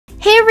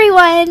Hey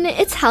everyone,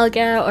 it's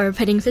Helga or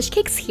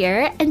PuddingFishCakes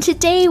here, and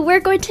today we're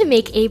going to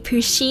make a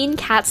Pusheen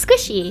cat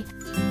squishy.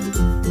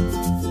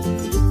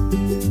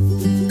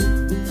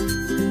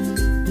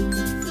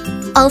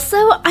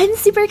 Also, I'm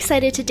super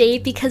excited today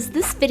because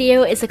this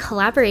video is a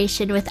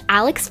collaboration with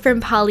Alex from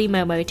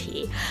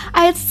PolymomoTea.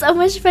 I had so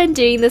much fun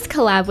doing this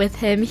collab with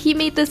him. He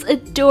made this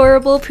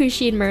adorable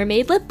Pusheen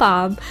mermaid lip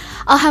balm.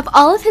 I'll have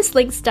all of his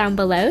links down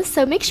below,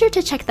 so make sure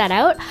to check that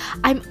out.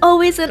 I'm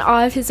always in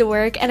awe of his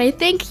work, and I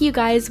think you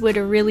guys would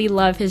really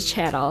love his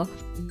channel.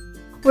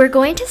 We're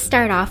going to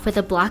start off with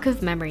a block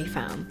of memory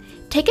foam.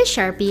 Take a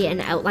Sharpie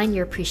and outline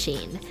your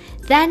Pusheen.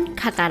 Then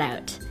cut that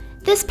out.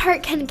 This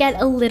part can get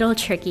a little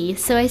tricky,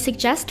 so I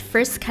suggest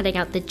first cutting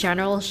out the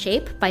general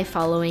shape by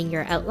following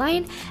your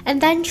outline,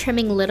 and then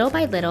trimming little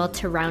by little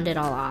to round it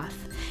all off.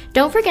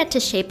 Don't forget to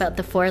shape out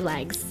the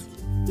forelegs.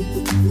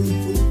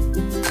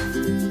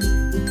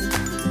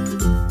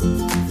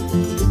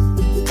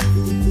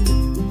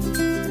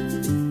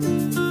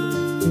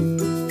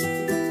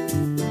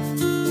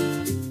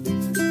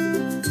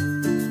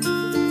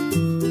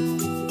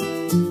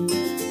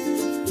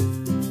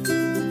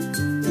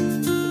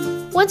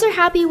 Once you're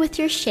happy with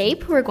your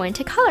shape, we're going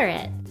to color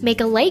it.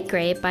 Make a light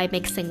gray by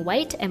mixing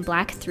white and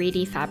black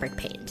 3D fabric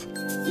paint.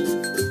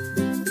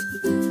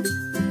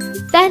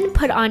 Then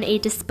put on a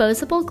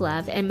disposable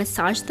glove and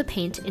massage the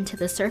paint into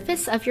the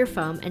surface of your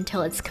foam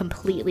until it's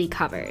completely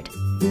covered.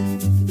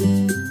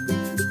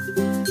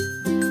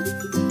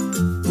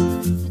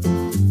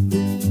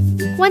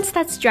 Once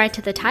that's dry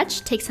to the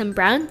touch, take some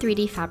brown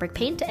 3D fabric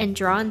paint and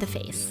draw on the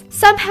face.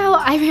 Somehow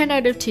I ran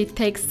out of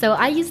toothpicks, so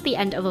I used the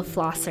end of a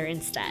flosser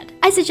instead.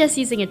 I suggest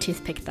using a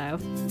toothpick though.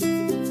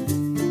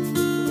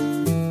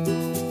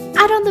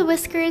 Add on the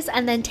whiskers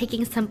and then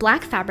taking some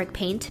black fabric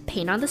paint,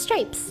 paint on the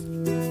stripes.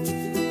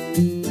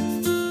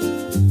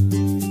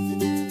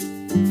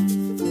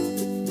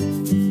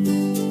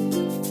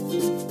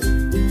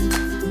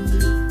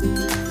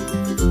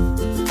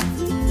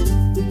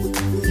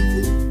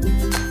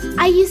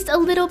 I used a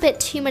little bit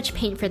too much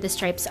paint for the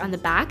stripes on the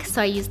back,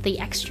 so I used the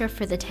extra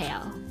for the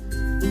tail.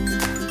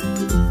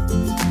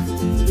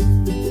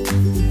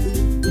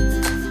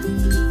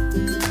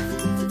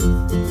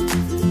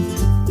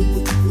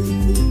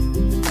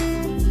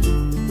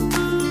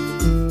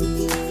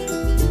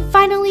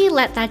 Finally,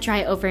 let that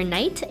dry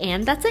overnight,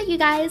 and that's it, you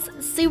guys.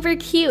 Super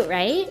cute,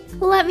 right?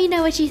 Let me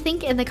know what you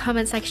think in the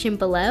comment section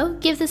below.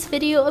 Give this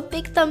video a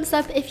big thumbs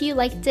up if you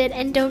liked it,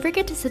 and don't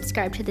forget to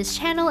subscribe to this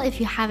channel if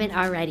you haven't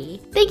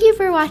already. Thank you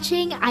for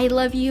watching. I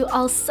love you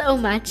all so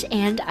much,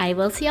 and I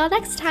will see y'all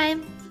next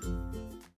time.